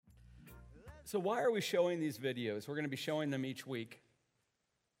So why are we showing these videos? We're going to be showing them each week.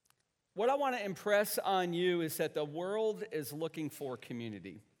 What I want to impress on you is that the world is looking for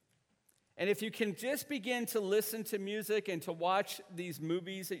community. And if you can just begin to listen to music and to watch these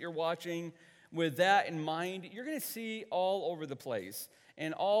movies that you're watching with that in mind, you're going to see all over the place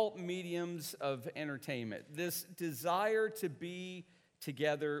and all mediums of entertainment this desire to be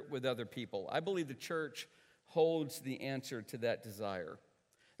together with other people. I believe the church holds the answer to that desire.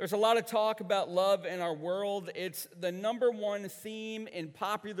 There's a lot of talk about love in our world. It's the number one theme in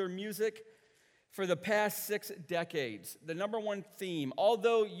popular music for the past 6 decades. The number one theme,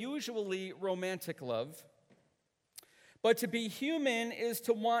 although usually romantic love. But to be human is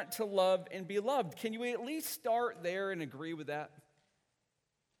to want to love and be loved. Can you at least start there and agree with that?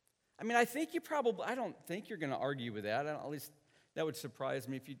 I mean, I don't think you're going to argue with that. At least that would surprise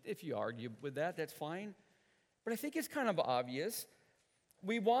me if you argue with that. That's fine. But I think it's kind of obvious.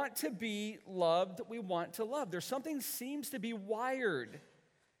 We want to be loved. We want to love. There's something seems to be wired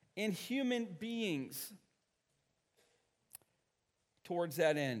in human beings towards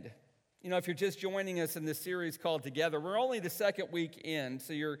that end. You know, if you're just joining us in this series called Together, we're only the second week in,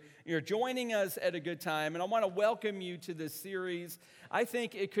 so you're joining us at a good time, and I want to welcome you to this series. I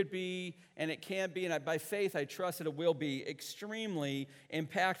think it could be, and it can be, and by faith I trust that it will be extremely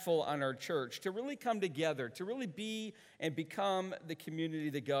impactful on our church to really come together, to really be and become the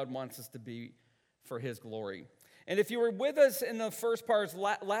community that God wants us to be for His glory. And if you were with us in the first part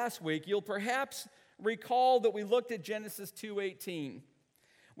last week, you'll perhaps recall that we looked at Genesis 2:18.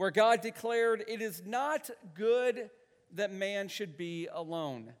 Where God declared, it is not good that man should be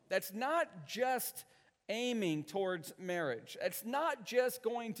alone. That's not just aiming towards marriage. It's not just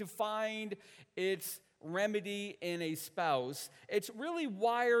going to find its remedy in a spouse. It's really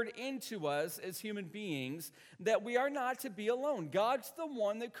wired into us as human beings that we are not to be alone. God's the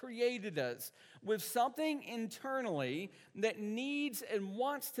one that created us with something internally that needs and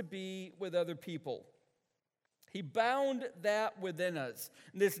wants to be with other people. He bound that within us,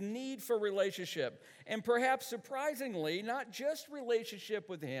 this need for relationship. And perhaps surprisingly, not just relationship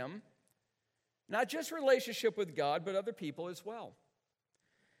with Him, not just relationship with God, but other people as well.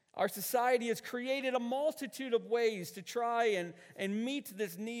 Our society has created a multitude of ways to try and meet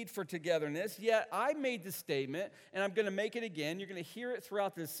this need for togetherness, yet I made the statement, and I'm going to make it again, you're going to hear it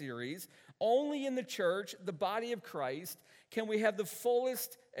throughout this series, only in the church, the body of Christ, can we have the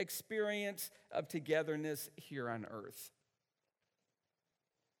fullest experience of togetherness here on earth.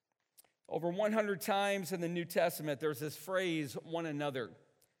 Over 100 times in the New Testament, there's this phrase, one another.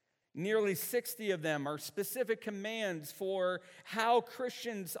 Nearly 60 of them are specific commands for how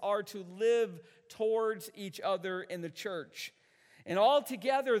Christians are to live towards each other in the church. And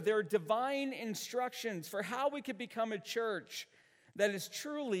altogether, they're divine instructions for how we can become a church that is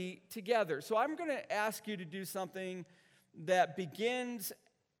truly together. So I'm going to ask you to do something that begins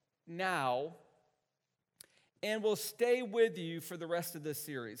now and will stay with you for the rest of this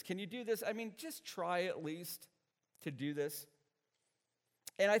series. Can you do this? I mean, just try at least to do this.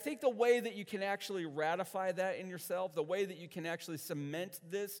 And I think the way that you can actually ratify that in yourself, the way that you can actually cement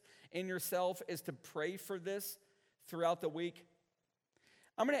this in yourself is to pray for this throughout the week.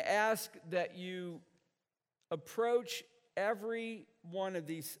 I'm going to ask that you approach every one of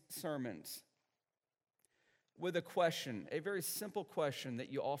these sermons with a question, a very simple question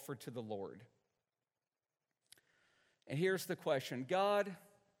that you offer to the Lord. And here's the question. God,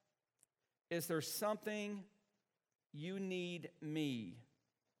 is there something you need me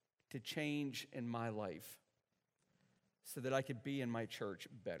to change in my life so that I could be in my church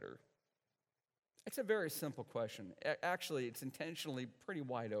better? It's a very simple question. Actually, it's intentionally pretty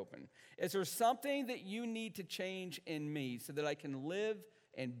wide open. Is there something that you need to change in me so that I can live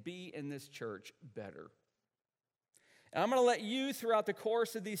and be in this church better? And I'm going to let you, throughout the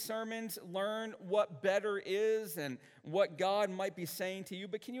course of these sermons, learn what better is and what God might be saying to you.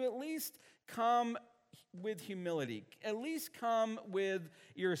 But can you at least come with humility? At least come with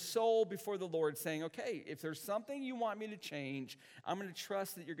your soul before the Lord saying, okay, if there's something you want me to change, I'm going to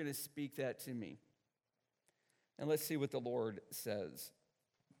trust that you're going to speak that to me. And let's see what the Lord says.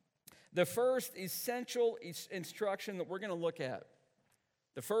 The first essential instruction that we're going to look at,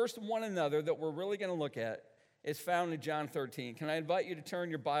 the first one another that we're really going to look at, is found in John 13. Can I invite you to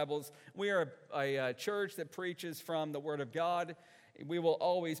turn your Bibles? We are a church that preaches from the Word of God. We will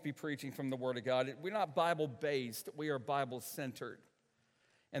always be preaching from the Word of God. We're not Bible-based. We are Bible-centered.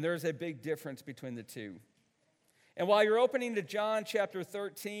 And there's a big difference between the two. And while you're opening to John chapter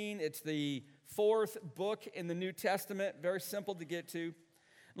 13, it's the 4th book in the New Testament. Very simple to get to.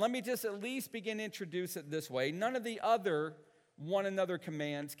 Let me just at least begin to introduce it this way. None of the other one another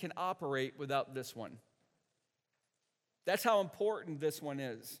commands can operate without this one. That's how important this one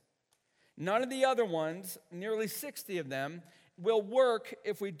is. None of the other ones, nearly 60 of them, will work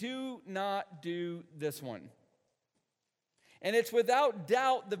if we do not do this one. And it's without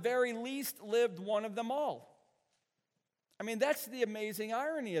doubt the very least lived one of them all. I mean, that's the amazing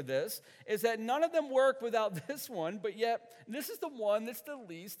irony of this, is that none of them work without this one, but yet this is the one that's the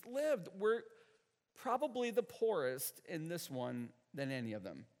least lived. We're probably the poorest in this one than any of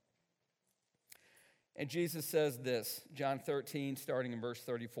them. And Jesus says this, John 13, starting in verse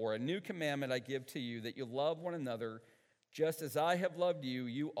 34, "A new commandment I give to you, that you love one another, just as I have loved you,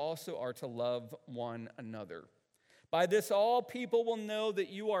 you also are to love one another. By this all people will know that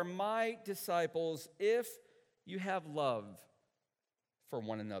you are my disciples, if you have love for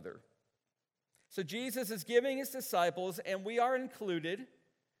one another." So Jesus is giving his disciples, and we are included,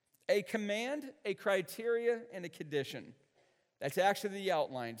 a command, a criteria, and a condition. That's actually the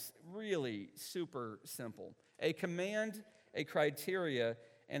outlines, really super simple. A command, a criteria,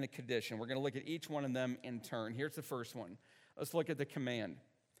 and a condition. We're going to look at each one of them in turn. Here's the first one. Let's look at the command.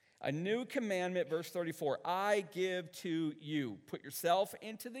 A new commandment, verse 34, I give to you. Put yourself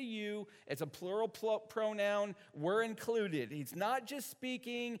into the you. It's a plural pronoun. We're included. He's not just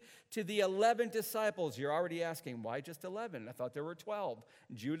speaking to the 11 disciples. You're already asking, why just 11? I thought there were 12.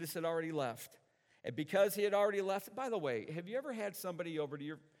 Judas had already left. And because he had already left, by the way, have you ever had somebody over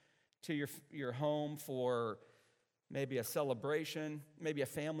to your home for maybe a celebration, maybe a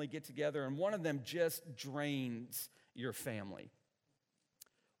family get-together, and one of them just drains your family?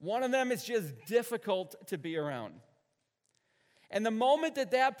 One of them is just difficult to be around. And the moment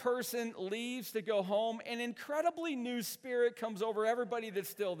that person leaves to go home, an incredibly new spirit comes over everybody that's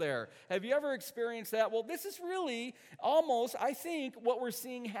still there. Have you ever experienced that? Well, this is really almost, I think, what we're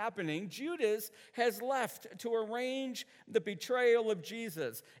seeing happening. Judas has left to arrange the betrayal of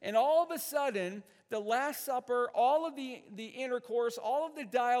Jesus. And all of a sudden, the Last Supper, all of the intercourse, all of the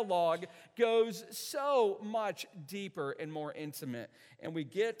dialogue goes so much deeper and more intimate. And we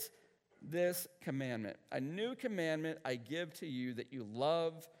get this commandment. A new commandment I give to you, that you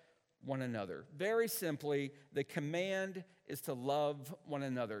love one another. Very simply, the command is to love one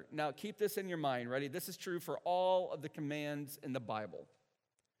another. Now, keep this in your mind. Ready? This is true for all of the commands in the Bible.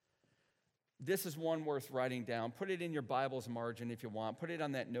 This is one worth writing down. Put it in your Bible's margin if you want. Put it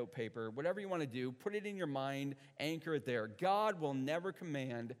on that note paper. Whatever you want to do, put it in your mind. Anchor it there. God will never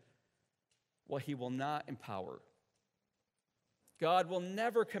command what he will not empower. God will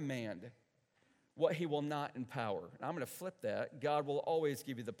never command what he will not empower. And I'm going to flip that. God will always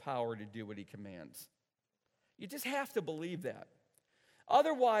give you the power to do what he commands. You just have to believe that.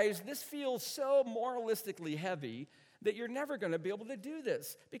 Otherwise, this feels so moralistically heavy that you're never going to be able to do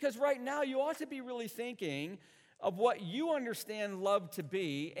this. Because right now, you ought to be really thinking of what you understand love to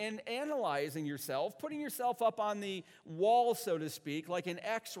be and analyzing yourself, putting yourself up on the wall, so to speak, like an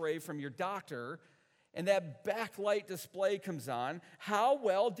x-ray from your doctor, and that backlight display comes on. How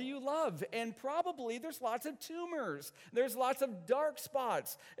well do you love? And probably there's lots of tumors. There's lots of dark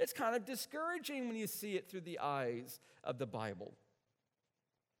spots. It's kind of discouraging when you see it through the eyes of the Bible.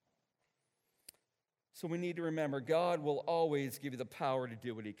 So we need to remember, God will always give you the power to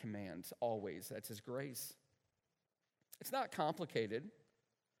do what he commands. Always. That's his grace. It's not complicated.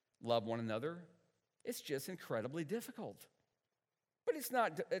 Love one another. It's just incredibly difficult. But it's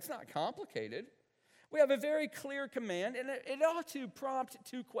not complicated. We have a very clear command, and it ought to prompt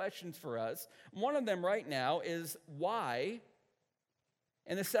two questions for us. One of them right now is why,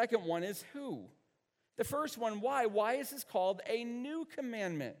 and the second one is who. The first one, why? Why is this called a new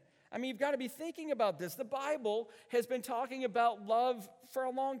commandment? I mean, you've got to be thinking about this. The Bible has been talking about love for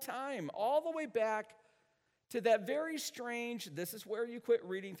a long time, all the way back to that very strange, this is where you quit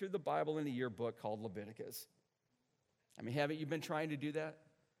reading through the Bible in a yearbook called Leviticus. I mean, haven't you been trying to do that?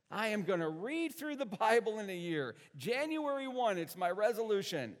 I am going to read through the Bible in a year. January 1, it's my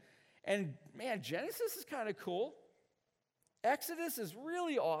resolution. And man, Genesis is kind of cool. Exodus is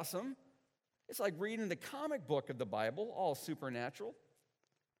really awesome. It's like reading the comic book of the Bible, all supernatural.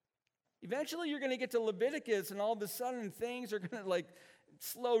 Eventually, you're going to get to Leviticus, and all of a sudden, things are going to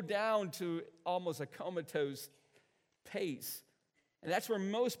slow down to almost a comatose pace. And that's where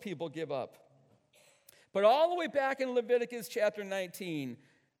most people give up. But all the way back in Leviticus chapter 19,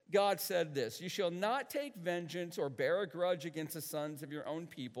 God said this, you shall not take vengeance or bear a grudge against the sons of your own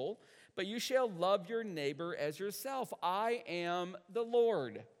people, but you shall love your neighbor as yourself. I am the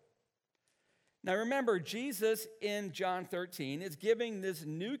Lord. Now remember, Jesus in John 13 is giving this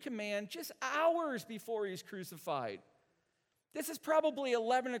new command just hours before he's crucified. This is probably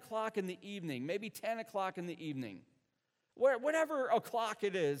 11 o'clock in the evening, maybe 10 o'clock in the evening. Whatever o'clock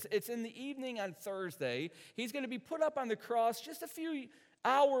it is, it's in the evening on Thursday. He's going to be put up on the cross just a few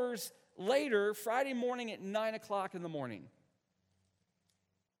hours later, Friday morning at 9 o'clock in the morning.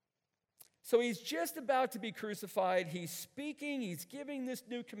 So he's just about to be crucified. He's speaking. He's giving this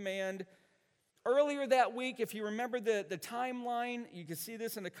new command. Earlier that week, if you remember the timeline, you can see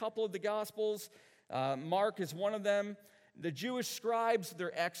this in a couple of the Gospels. Mark is one of them. The Jewish scribes,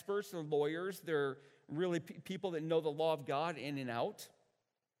 they're experts, they're lawyers, they're really people that know the law of God in and out.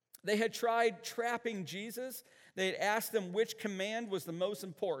 They had tried trapping Jesus. They had asked him which command was the most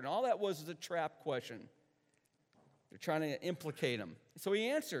important. All that was a trap question. They're trying to implicate him. So he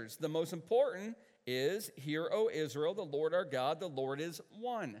answers, the most important is, "Hear, O Israel, the Lord our God, the Lord is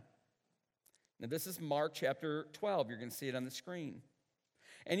one." Now this is Mark chapter 12. You're going to see it on the screen.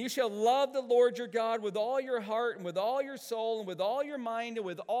 "And you shall love the Lord your God with all your heart and with all your soul and with all your mind and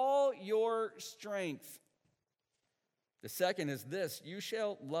with all your strength." The second is this, "You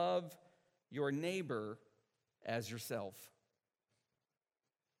shall love your neighbor as yourself."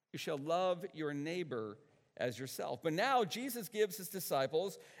 You shall love your neighbor as yourself. But now Jesus gives his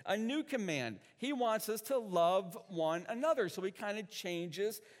disciples a new command. He wants us to love one another. So he kind of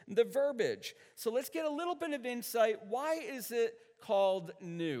changes the verbiage. So let's get a little bit of insight. Why is it called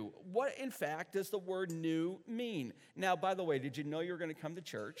new? What, in fact, does the word new mean? Now, by the way, did you know you were going to come to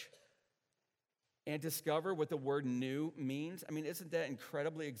church and discover what the word new means? I mean, isn't that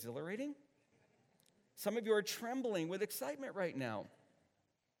incredibly exhilarating? Some of you are trembling with excitement right now.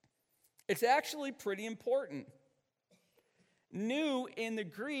 It's actually pretty important. New in the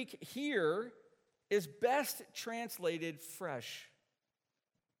Greek here is best translated fresh.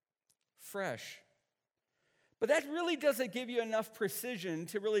 Fresh. But that really doesn't give you enough precision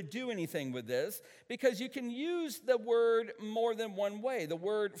to really do anything with this, because you can use the word more than one way, the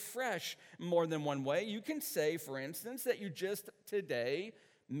word fresh more than one way. You can say, for instance, that you just today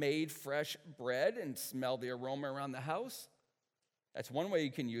made fresh bread and smell the aroma around the house. That's one way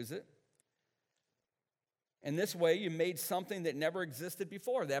you can use it. And this way, you made something that never existed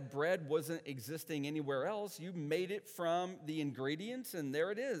before. That bread wasn't existing anywhere else. You made it from the ingredients, and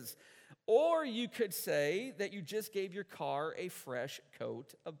there it is. Or you could say that you just gave your car a fresh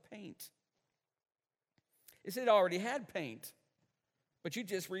coat of paint. It already had paint, but you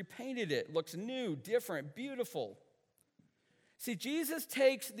just repainted it. Looks new, different, beautiful. See, Jesus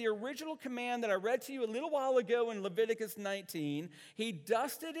takes the original command that I read to you a little while ago in Leviticus 19. He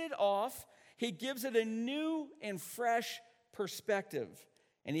dusted it off. He gives it a new and fresh perspective.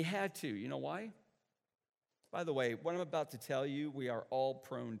 And he had to. You know why? By the way, what I'm about to tell you, we are all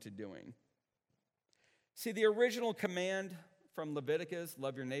prone to doing. See, the original command from Leviticus,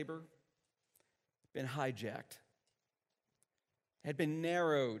 love your neighbor, been hijacked. It had been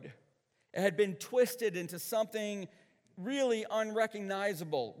narrowed. It had been twisted into something really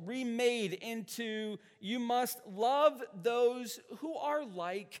unrecognizable, remade into, you must love those who are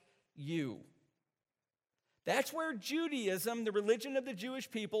like you. That's where Judaism, the religion of the Jewish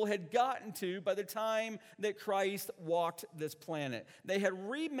people, had gotten to by the time that Christ walked this planet. They had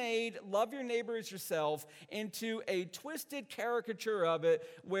remade love your neighbor as yourself into a twisted caricature of it,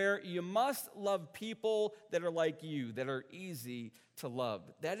 where you must love people that are like you, that are easy to love.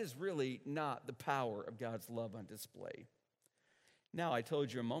 That is really not the power of God's love on display. Now, I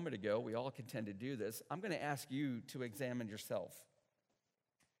told you a moment ago, we all can tend to do this. I'm going to ask you to examine yourself.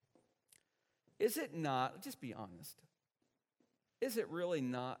 Is it not, just be honest, is it really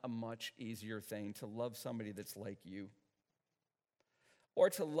not a much easier thing to love somebody that's like you? Or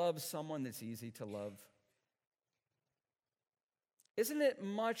to love someone that's easy to love? Isn't it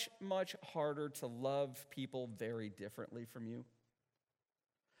much, much harder to love people very differently from you?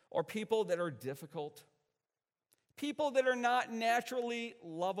 Or people that are difficult? People that are not naturally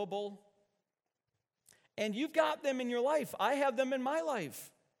lovable? And you've got them in your life. I have them in my life.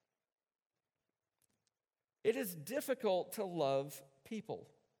 It is difficult to love people.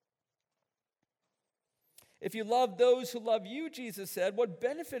 If you love those who love you, Jesus said, what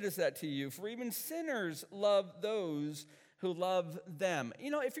benefit is that to you? For even sinners love those who love them. You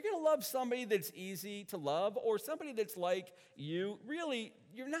know, if you're going to love somebody that's easy to love or somebody that's like you, really,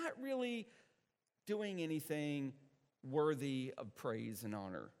 you're not really doing anything worthy of praise and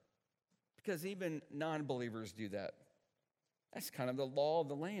honor, because even non-believers do that. That's kind of the law of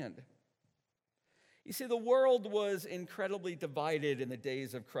the land. You see, the world was incredibly divided in the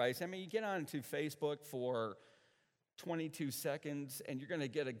days of Christ. I mean, you get onto Facebook for 22 seconds, and you're going to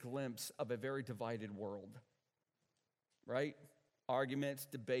get a glimpse of a very divided world, right? Arguments,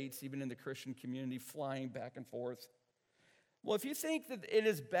 debates, even in the Christian community, flying back and forth. Well, if you think that it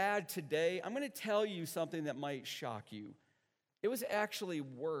is bad today, I'm going to tell you something that might shock you. It was actually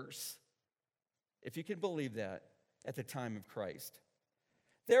worse, if you can believe that, at the time of Christ.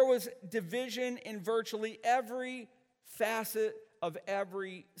 There was division in virtually every facet of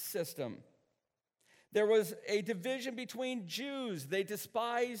every system. There was a division between Jews. They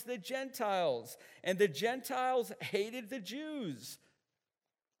despised the Gentiles, and the Gentiles hated the Jews.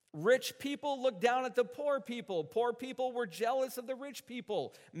 Rich people looked down at the poor people. Poor people were jealous of the rich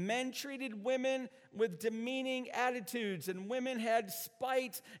people. Men treated women with demeaning attitudes, and women had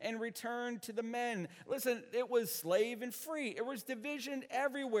spite and return to the men. Listen, it was slave and free. It was division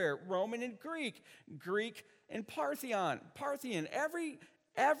everywhere. Roman and Greek, Greek and Parthian.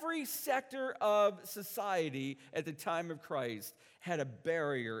 Every sector of society at the time of Christ had a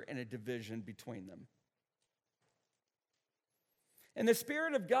barrier and a division between them. And the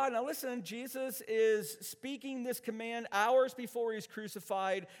Spirit of God, now listen, Jesus is speaking this command hours before he's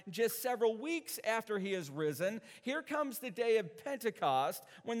crucified, just several weeks after he is risen. Here comes the day of Pentecost,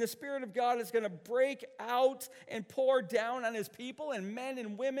 when the Spirit of God is going to break out and pour down on his people, and men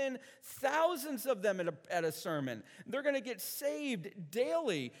and women, thousands of them at a sermon. They're going to get saved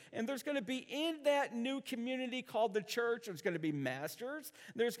daily, and there's going to be in that new community called the church, there's going to be masters,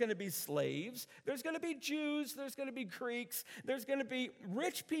 there's going to be slaves, there's going to be Jews, there's going to be Greeks, there's going to be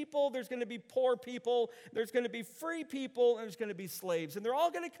rich people, there's going to be poor people, there's going to be free people, and there's going to be slaves. And they're all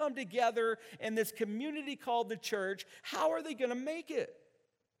going to come together in this community called the church. How are they going to make it?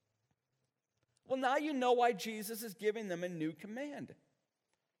 Well, now you know why Jesus is giving them a new command.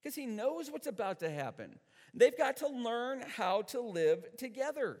 Because he knows what's about to happen. They've got to learn how to live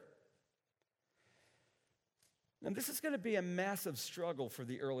together. And this is going to be a massive struggle for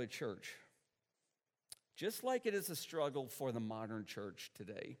the early church. Just like it is a struggle for the modern church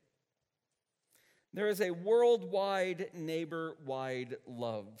today. There is a worldwide, neighbor-wide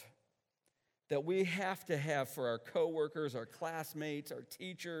love that we have to have for our coworkers, our classmates, our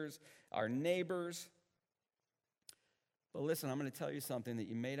teachers, our neighbors. But listen, I'm going to tell you something that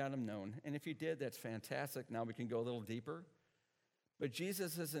you may not have known. And if you did, that's fantastic. Now we can go a little deeper. But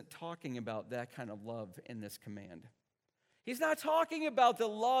Jesus isn't talking about that kind of love in this command. He's not talking about the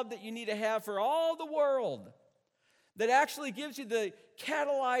love that you need to have for all the world that actually gives you the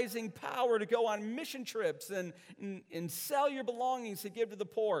catalyzing power to go on mission trips and sell your belongings to give to the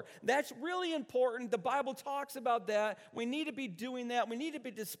poor. That's really important. The Bible talks about that. We need to be doing that. We need to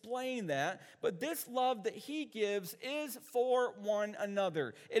be displaying that. But this love that he gives is for one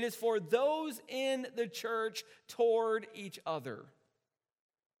another. It is for those in the church toward each other.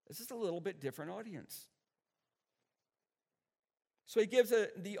 This is a little bit different audience. So he gives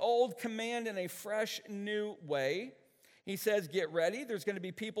the old command in a fresh, new way. He says, get ready. There's going to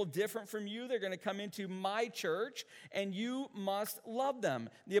be people different from you. They're going to come into my church, and you must love them.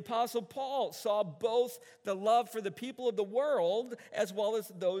 The Apostle Paul saw both the love for the people of the world as well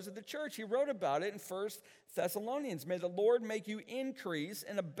as those of the church. He wrote about it in 1 Thessalonians. May the Lord make you increase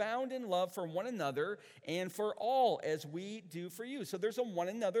and abound in love for one another and for all, as we do for you. So there's a one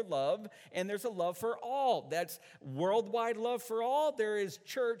another love, and there's a love for all. That's worldwide love for all. There is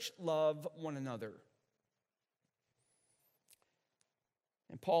church love one another.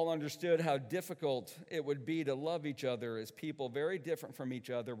 And Paul understood how difficult it would be to love each other as people very different from each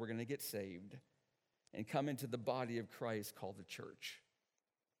other were going to get saved and come into the body of Christ called the church.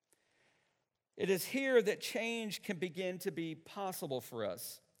 It is here that change can begin to be possible for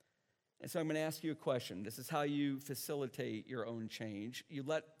us. And so I'm going to ask you a question. This is how you facilitate your own change. You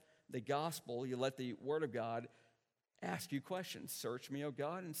let the gospel, you let the word of God ask you questions. Search me, O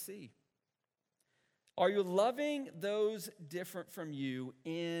God, and see. Are you loving those different from you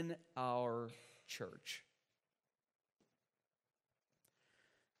in our church?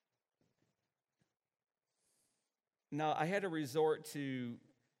 Now, I had to resort to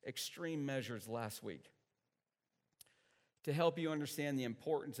extreme measures last week to help you understand the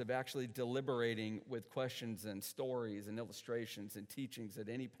importance of actually deliberating with questions and stories and illustrations and teachings that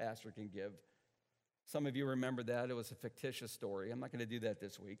any pastor can give. Some of you remember that. It was a fictitious story. I'm not going to do that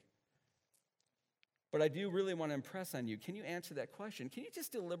this week. But I do really want to impress on you. Can you answer that question? Can you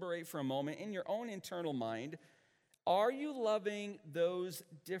just deliberate for a moment in your own internal mind? Are you loving those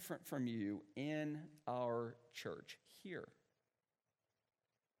different from you in our church here?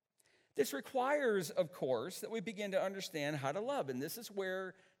 This requires, of course, that we begin to understand how to love. And this is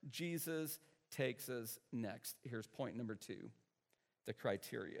where Jesus takes us next. Here's point number 2, the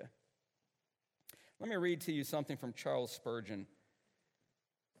criteria. Let me read to you something from Charles Spurgeon.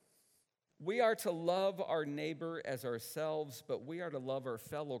 We are to love our neighbor as ourselves, but we are to love our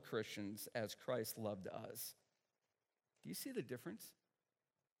fellow Christians as Christ loved us. Do you see the difference?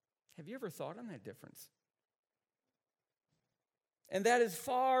 Have you ever thought on that difference? And that is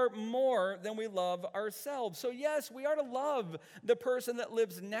far more than we love ourselves. So yes, we are to love the person that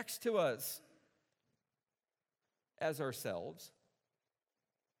lives next to us as ourselves.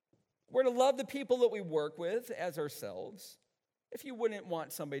 We're to love the people that we work with as ourselves. If you wouldn't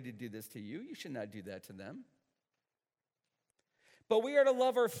want somebody to do this to you, you should not do that to them. But we are to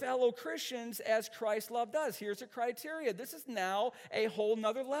love our fellow Christians as Christ loved us. Here's a criteria. This is now a whole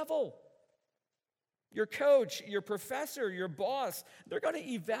nother level. Your coach, your professor, your boss, they're going to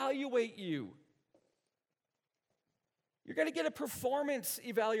evaluate you. You're going to get a performance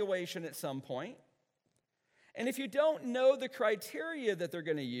evaluation at some point. And if you don't know the criteria that they're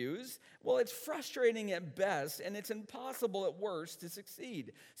going to use, well, it's frustrating at best, and it's impossible at worst to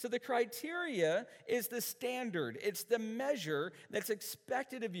succeed. So the criteria is the standard. It's the measure that's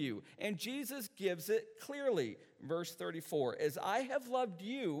expected of you. And Jesus gives it clearly. Verse 34, as I have loved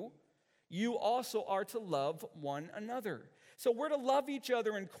you, you also are to love one another. So we're to love each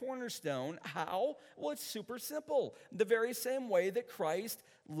other in Cornerstone. How? Well, it's super simple. The very same way that Christ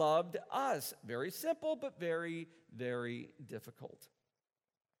loved us. Very simple, but very, very difficult.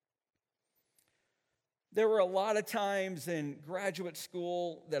 There were a lot of times in graduate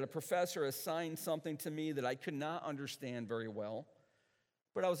school that a professor assigned something to me that I could not understand very well,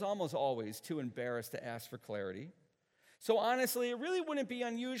 but I was almost always too embarrassed to ask for clarity. So honestly, it really wouldn't be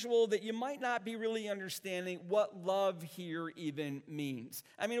unusual that you might not be really understanding what love here even means.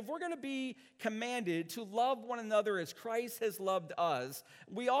 I mean, if we're going to be commanded to love one another as Christ has loved us,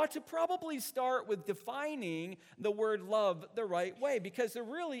 we ought to probably start with defining the word love the right way, because there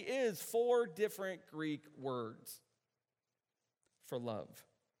really is 4 different Greek words for love.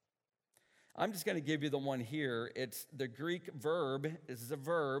 I'm just going to give you the one here. It's the Greek verb. This is a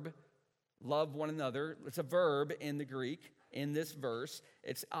verb. Love one another. It's a verb in the Greek in this verse.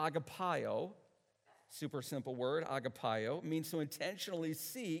 It's agapio. Super simple word, agapio. It means to intentionally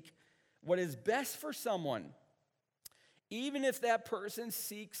seek what is best for someone, even if that person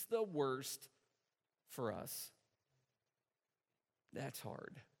seeks the worst for us. That's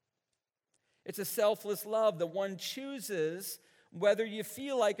hard. It's a selfless love that one chooses whether you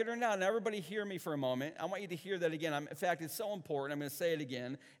feel like it or not. Now, everybody hear me for a moment. I want you to hear that again. In fact, it's so important. I'm going to say it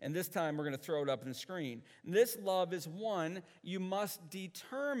again, and this time we're going to throw it up on the screen. This love is one you must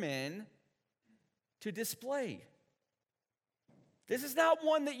determine to display. This is not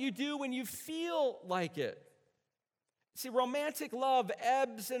one that you do when you feel like it. See, romantic love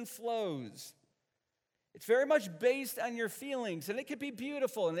ebbs and flows. It's very much based on your feelings, and it could be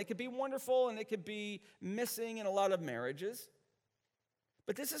beautiful, and it could be wonderful, and it could be missing in a lot of marriages.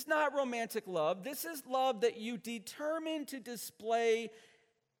 But this is not romantic love. This is love that you determine to display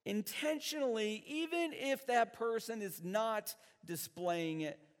intentionally, even if that person is not displaying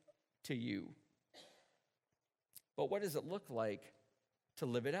it to you. But what does it look like to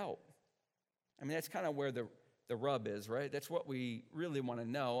live it out? I mean, that's kind of where the rub is, right? That's what we really want to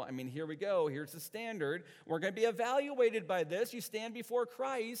know. I mean, here we go. Here's the standard. We're going to be evaluated by this. You stand before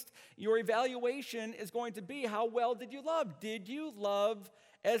Christ. Your evaluation is going to be, how well did you love? Did you love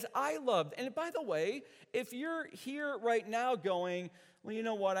as I loved? And by the way, if you're here right now going, well, you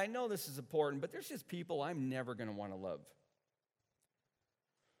know what? I know this is important, but there's just people I'm never going to want to love.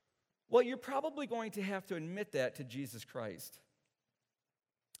 Well, you're probably going to have to admit that to Jesus Christ.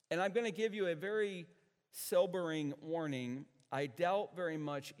 And I'm going to give you a very sobering warning. I doubt very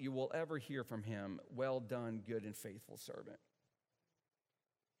much you will ever hear from him, well done, good and faithful servant.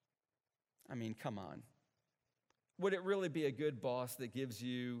 I mean, come on. Would it really be a good boss that gives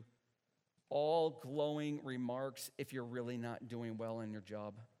you all glowing remarks if you're really not doing well in your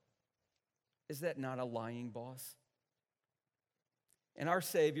job? Is that not a lying boss? And our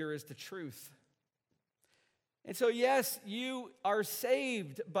Savior is the truth. And so, yes, you are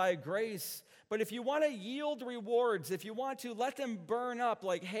saved by grace, but if you want to yield rewards, if you want to let them burn up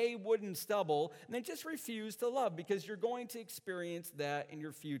like hay, wood, and stubble, then just refuse to love, because you're going to experience that in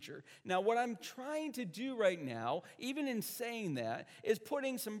your future. Now, what I'm trying to do right now, even in saying that, is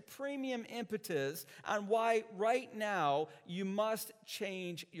putting some premium impetus on why right now you must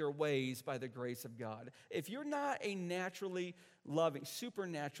change your ways by the grace of God. If you're not a naturally loving,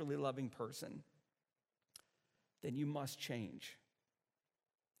 supernaturally loving person, then you must change.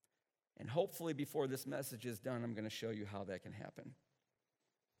 And hopefully before this message is done, I'm going to show you how that can happen.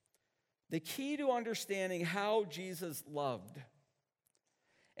 The key to understanding how Jesus loved,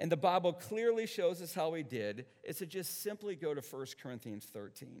 and the Bible clearly shows us how he did, is to just simply go to 1 Corinthians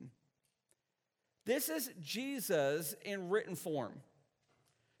 13. This is Jesus in written form.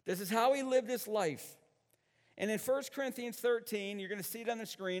 This is how he lived his life. And in 1 Corinthians 13, you're going to see it on the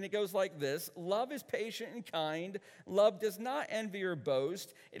screen. It goes like this: love is patient and kind. Love does not envy or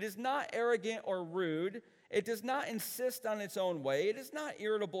boast. It is not arrogant or rude. It does not insist on its own way. It is not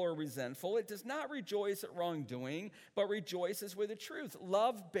irritable or resentful. It does not rejoice at wrongdoing, but rejoices with the truth.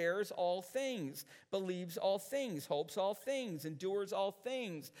 Love bears all things, believes all things, hopes all things, endures all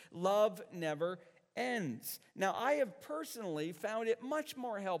things. Love never ends. Now, I have personally found it much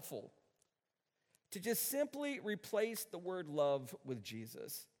more helpful to just simply replace the word love with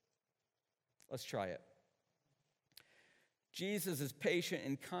Jesus. Let's try it. Jesus is patient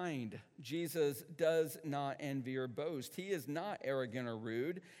and kind. Jesus does not envy or boast. He is not arrogant or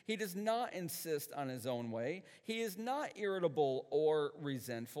rude. He does not insist on his own way. He is not irritable or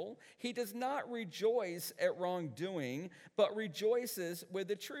resentful. He does not rejoice at wrongdoing, but rejoices with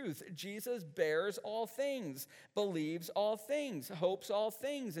the truth. Jesus bears all things, believes all things, hopes all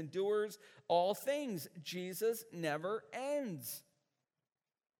things, endures all things. Jesus never ends.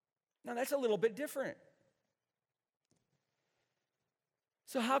 Now that's a little bit different.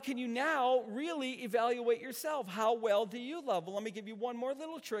 So how can you now really evaluate yourself? How well do you love? Well, let me give you one more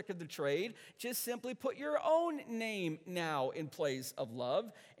little trick of the trade. Just simply put your own name now in place of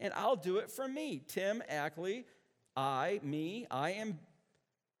love, and I'll do it for me. Tim Ackley, I am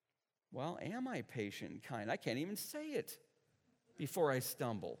I patient and kind? I can't even say it before I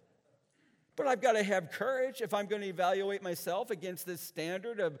stumble. But I've got to have courage if I'm going to evaluate myself against this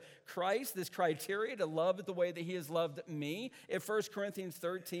standard of Christ, this criteria to love the way that he has loved me. If 1 Corinthians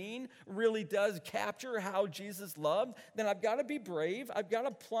 13 really does capture how Jesus loved, then I've got to be brave. I've got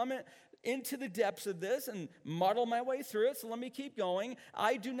to plummet into the depths of this and muddle my way through it. So let me keep going.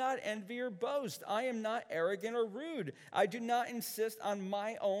 I do not envy or boast. I am not arrogant or rude. I do not insist on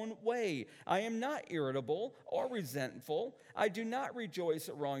my own way. I am not irritable or resentful. I do not rejoice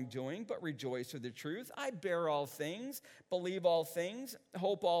at wrongdoing, but rejoice with the truth. I bear all things, believe all things,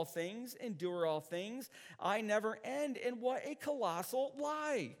 hope all things, endure all things. I never end. And what a colossal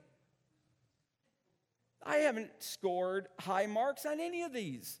lie. I haven't scored high marks on any of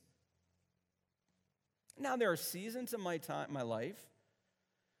these. Now, there are seasons in my life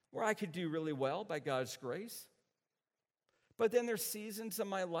where I could do really well by God's grace. But then there's seasons in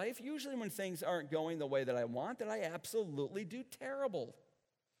my life, usually when things aren't going the way that I want, that I absolutely do terrible.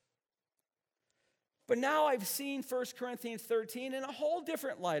 But now I've seen 1 Corinthians 13 in a whole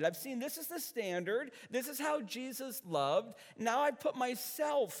different light. I've seen this is the standard. This is how Jesus loved. Now I've put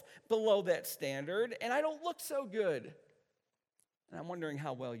myself below that standard, and I don't look so good. And I'm wondering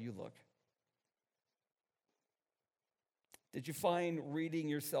how well you look. Did you find reading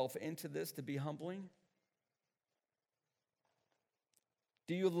yourself into this to be humbling?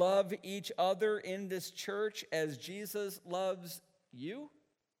 Do you love each other in this church as Jesus loves you?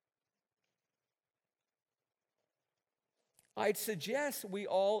 I'd suggest we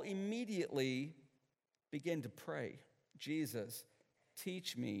all immediately begin to pray, Jesus,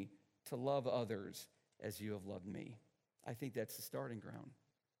 teach me to love others as you have loved me. I think that's the starting ground.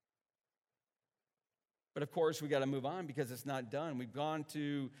 But of course, we got to move on because it's not done. We've gone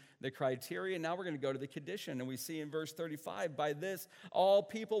to the criteria. Now we're going to go to the condition. And we see in verse 35, by this, all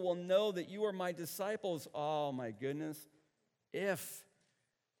people will know that you are my disciples. Oh, my goodness. If.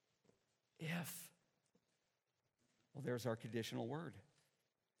 Well, there's our conditional word.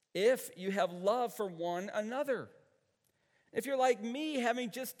 If you have love for one another. If you're like me,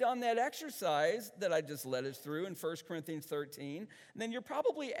 having just done that exercise that I just led us through in 1 Corinthians 13, then you're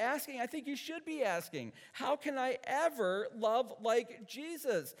probably asking, I think you should be asking, how can I ever love like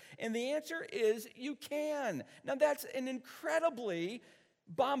Jesus? And the answer is you can. Now that's an incredibly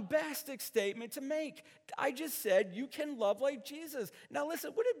bombastic statement to make. I just said you can love like Jesus. Now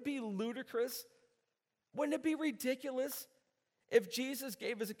listen, would it be ludicrous? Wouldn't it be ridiculous if Jesus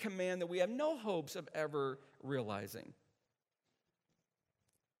gave us a command that we have no hopes of ever realizing?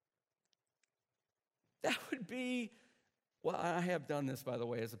 That would be, well, I have done this, by the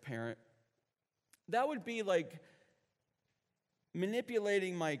way, as a parent. That would be like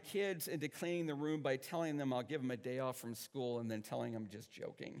manipulating my kids into cleaning the room by telling them I'll give them a day off from school and then telling them I'm just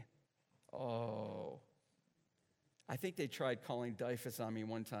joking. Oh. I think they tried calling DYFS on me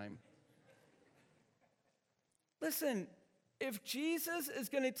one time. Listen, if Jesus is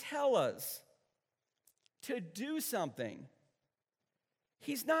going to tell us to do something,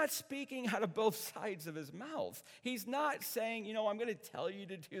 he's not speaking out of both sides of his mouth. He's not saying, I'm going to tell you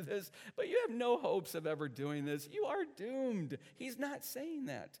to do this, but you have no hopes of ever doing this. You are doomed. He's not saying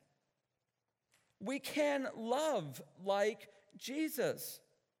that. We can love like Jesus.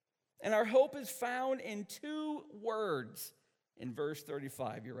 And our hope is found in two words in verse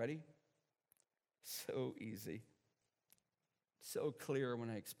 35. You ready? So easy. So clear when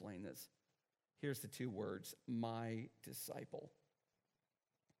I explain this. Here's the two words, my disciple.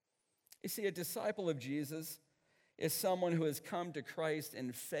 You see, a disciple of Jesus is someone who has come to Christ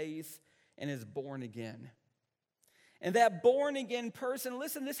in faith and is born again. And that born again person,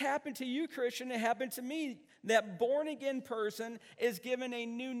 listen, this happened to you, Christian, it happened to me. That born again person is given a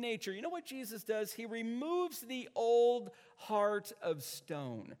new nature. You know what Jesus does? He removes the old heart of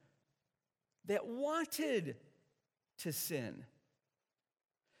stone that wanted to sin,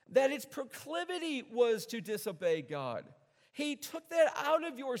 that its proclivity was to disobey God. He took that out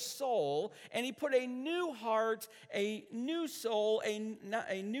of your soul and he put a new heart, a new soul,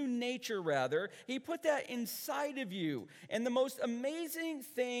 a new nature rather. He put that inside of you. And the most amazing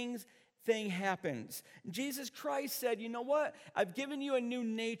thing happens. Jesus Christ said, you know what? I've given you a new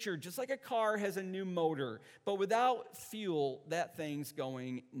nature, just like a car has a new motor. But without fuel, that thing's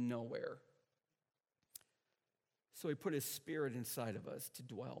going nowhere. So he put his Spirit inside of us to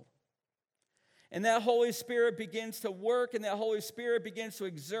dwell. And that Holy Spirit begins to work, and that Holy Spirit begins to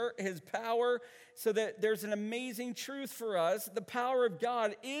exert his power so that there's an amazing truth for us. The power of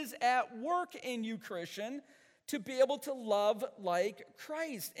God is at work in you, Christian, to be able to love like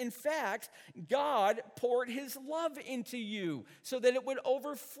Christ. In fact, God poured his love into you so that it would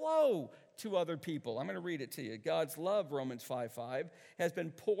overflow to other people. I'm going to read it to you. God's love, Romans 5:5, has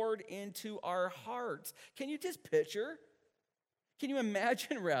been poured into our hearts. Can you just picture? Can you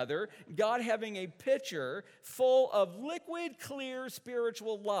imagine, rather, God having a pitcher full of liquid, clear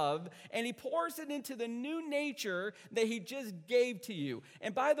spiritual love, and he pours it into the new nature that he just gave to you?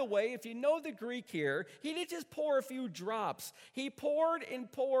 And by the way, if you know the Greek here, he didn't just pour a few drops. He poured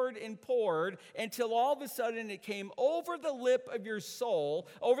and poured and poured until all of a sudden it came over the lip of your soul,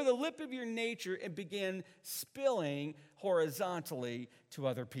 over the lip of your nature, and began spilling horizontally to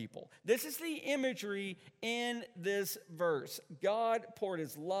other people. This is the imagery in this verse. God poured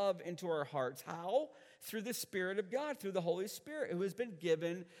his love into our hearts. How? Through the Spirit of God, through the Holy Spirit who has been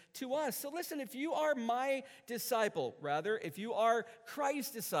given to us. So listen, if you are my disciple, rather, if you are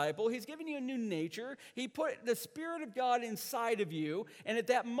Christ's disciple, he's given you a new nature. He put the Spirit of God inside of you, and at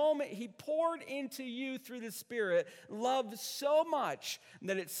that moment, he poured into you through the Spirit love so much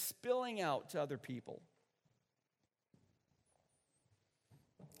that it's spilling out to other people.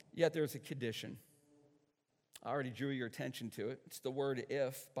 Yet there's a condition. I already drew your attention to it. It's the word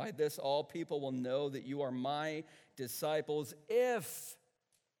if. By this all people will know that you are my disciples if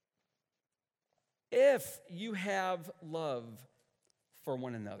you have love for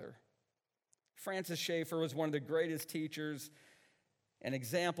one another. Francis Schaeffer was one of the greatest teachers and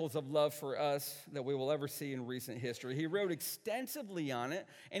examples of love for us that we will ever see in recent history. He wrote extensively on it,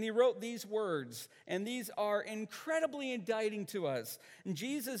 and he wrote these words, and these are incredibly indicting to us. And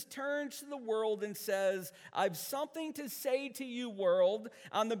Jesus turns to the world and says, I've something to say to you, world.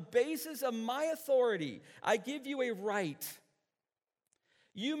 On the basis of my authority, I give you a right.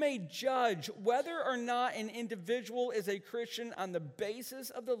 You may judge whether or not an individual is a Christian on the basis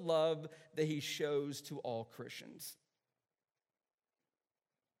of the love that he shows to all Christians.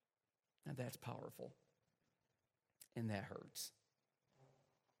 Now that's powerful, and that hurts.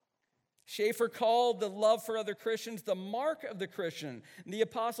 Schaeffer called the love for other Christians the mark of the Christian. And the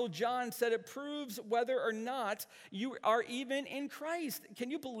Apostle John said it proves whether or not you are even in Christ. Can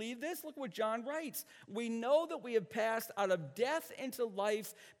you believe this? Look what John writes. We know that we have passed out of death into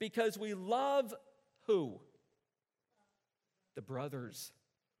life because we love who? The brothers,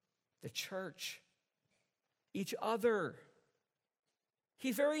 the church, each other.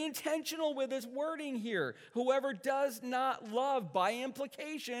 He's very intentional with his wording here. Whoever does not love, by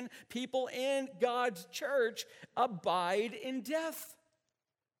implication, people in God's church, abide in death.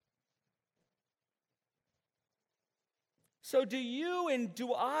 So do you and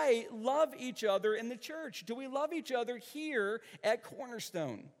do I love each other in the church? Do we love each other here at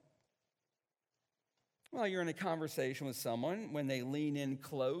Cornerstone? Well, you're in a conversation with someone when they lean in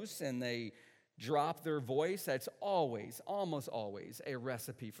close and they drop their voice. That's always, almost always, a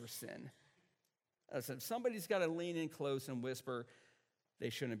recipe for sin. Listen, if somebody's got to lean in close and whisper, they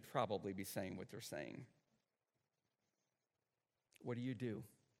shouldn't probably be saying what they're saying. What do?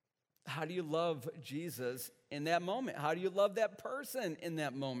 How do you love Jesus in that moment? How do you love that person in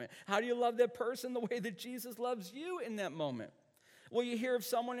that moment? How do you love that person the way that Jesus loves you in that moment? Well, you hear of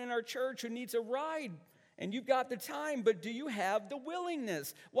someone in our church who needs a ride, and you've got the time, but do you have the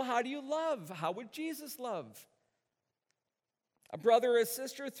willingness? Well, how do you love? How would Jesus love? A brother or a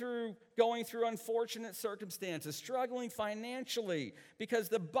sister going through unfortunate circumstances, struggling financially because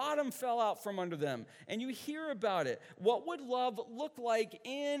the bottom fell out from under them, and you hear about it. What would love look like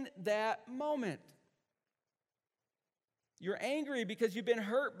in that moment? You're angry because you've been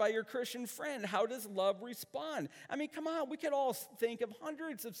hurt by your Christian friend. How does love respond? I mean, come on, we could all think of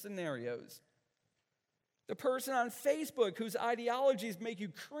hundreds of scenarios. The person on Facebook whose ideologies make you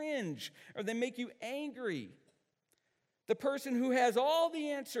cringe or they make you angry. The person who has all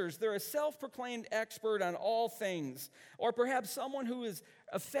the answers, they're a self-proclaimed expert on all things. Or perhaps someone who has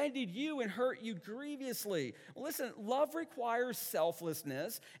offended you and hurt you grievously. Listen, love requires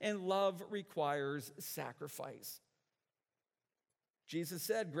selflessness, and love requires sacrifice. Jesus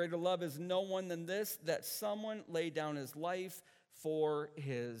said, greater love is no one than this, that someone lay down his life for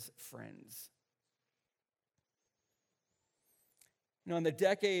his friends. You know, in the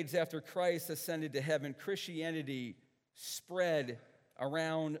decades after Christ ascended to heaven, Christianity spread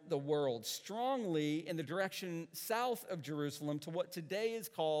around the world strongly in the direction south of Jerusalem to what today is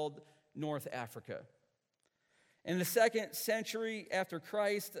called North Africa. In the 2nd century after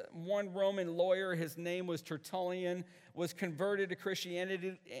Christ, one Roman lawyer, his name was Tertullian, was converted to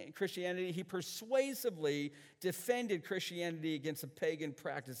Christianity. He persuasively defended Christianity against the pagan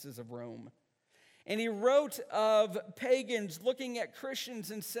practices of Rome. And he wrote of pagans looking at Christians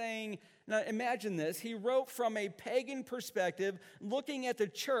and saying, now imagine this, he wrote from a pagan perspective, looking at the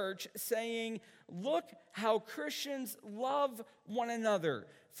church, saying, look how Christians love one another.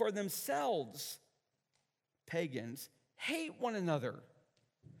 For themselves, pagans hate one another.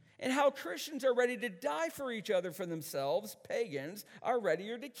 And how Christians are ready to die for each other. For themselves, pagans are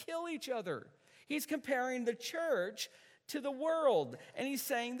readier to kill each other. He's comparing the church to the world. And he's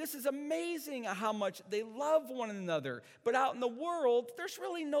saying this is amazing how much they love one another. But out in the world, there's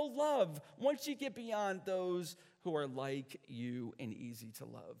really no love once you get beyond those who are like you and easy to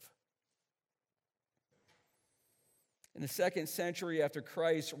love. In the 2nd century after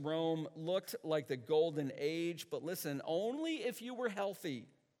Christ, Rome looked like the golden age, but listen, only if you were healthy.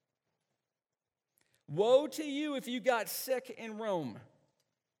 Woe to you if you got sick in Rome.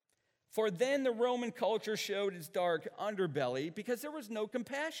 For then the Roman culture showed its dark underbelly because there was no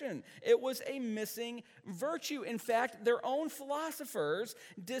compassion. It was a missing virtue. In fact, their own philosophers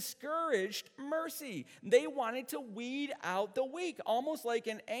discouraged mercy. They wanted to weed out the weak, almost like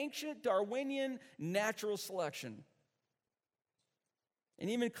an ancient Darwinian natural selection. And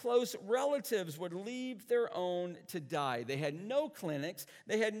even close relatives would leave their own to die. They had no clinics.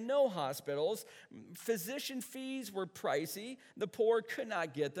 They had no hospitals. Physician fees were pricey. The poor could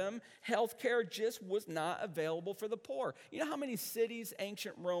not get them. Health care just was not available for the poor. You know how many cities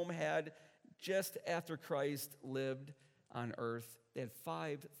ancient Rome had just after Christ lived on earth? They had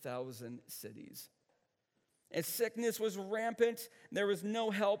 5,000 cities. And sickness was rampant. There was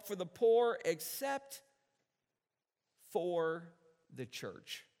no help for the poor except for the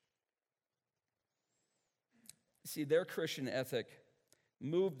church. See, their Christian ethic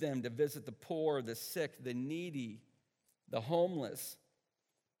moved them to visit the poor, the sick, the needy, the homeless.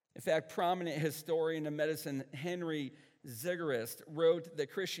 In fact, prominent historian of medicine Henry Zigarist wrote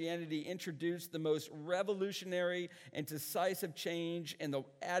that Christianity introduced the most revolutionary and decisive change in the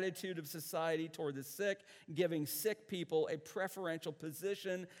attitude of society toward the sick, giving sick people a preferential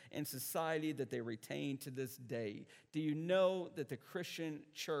position in society that they retain to this day. Do you know that the Christian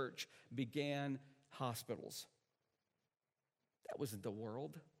church began hospitals? That wasn't the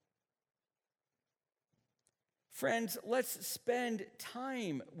world. Friends, let's spend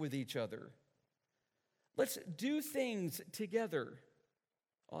time with each other. Let's do things together.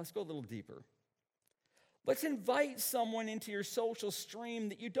 Oh, let's go a little deeper. Let's invite someone into your social stream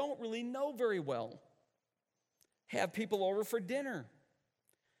that you don't really know very well. Have people over for dinner.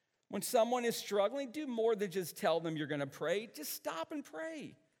 When someone is struggling, do more than just tell them you're going to pray. Just stop and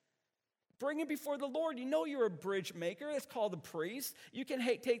pray. Bring it before the Lord. You know you're a bridge maker. It's called a priest. You can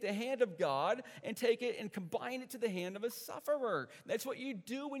take the hand of God and take it and combine it to the hand of a sufferer. That's what you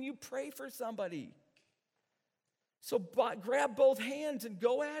do when you pray for somebody. So grab both hands and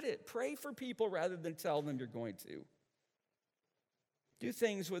go at it. Pray for people rather than tell them you're going to. Do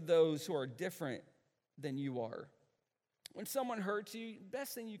things with those who are different than you are. When someone hurts you,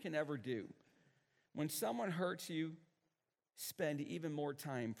 best thing you can ever do. When someone hurts you, spend even more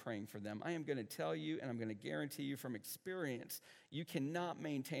time praying for them. I am going to tell you, and I'm going to guarantee you from experience, you cannot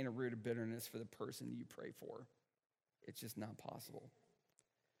maintain a root of bitterness for the person you pray for. It's just not possible.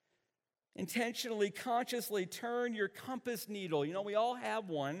 Intentionally, consciously turn your compass needle. You know, we all have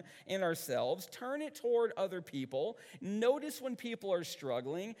one in ourselves. Turn it toward other people. Notice when people are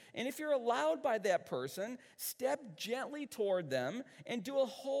struggling. And if you're allowed by that person, step gently toward them and do a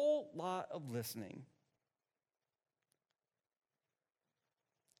whole lot of listening.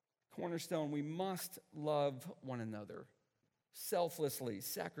 Cornerstone, we must love one another selflessly,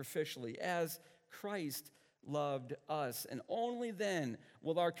 sacrificially, as Christ loved us. And only then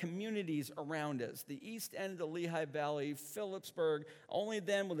will our communities around us, the east end of the Lehigh Valley, Phillipsburg, only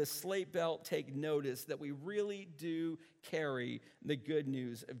then will the Slate Belt take notice that we really do carry the good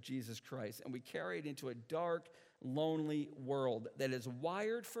news of Jesus Christ. And we carry it into a dark, lonely world that is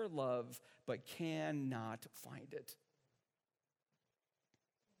wired for love but cannot find it.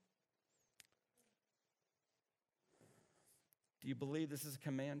 Do you believe this is a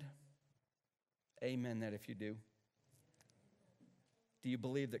command? Amen that if you do. Do you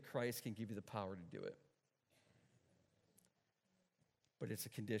believe that Christ can give you the power to do it? But it's a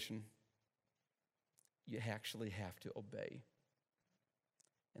condition. You actually have to obey.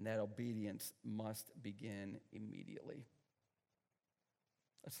 And that obedience must begin immediately.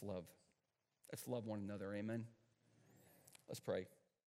 Let's love. Let's love one another. Amen. Let's pray.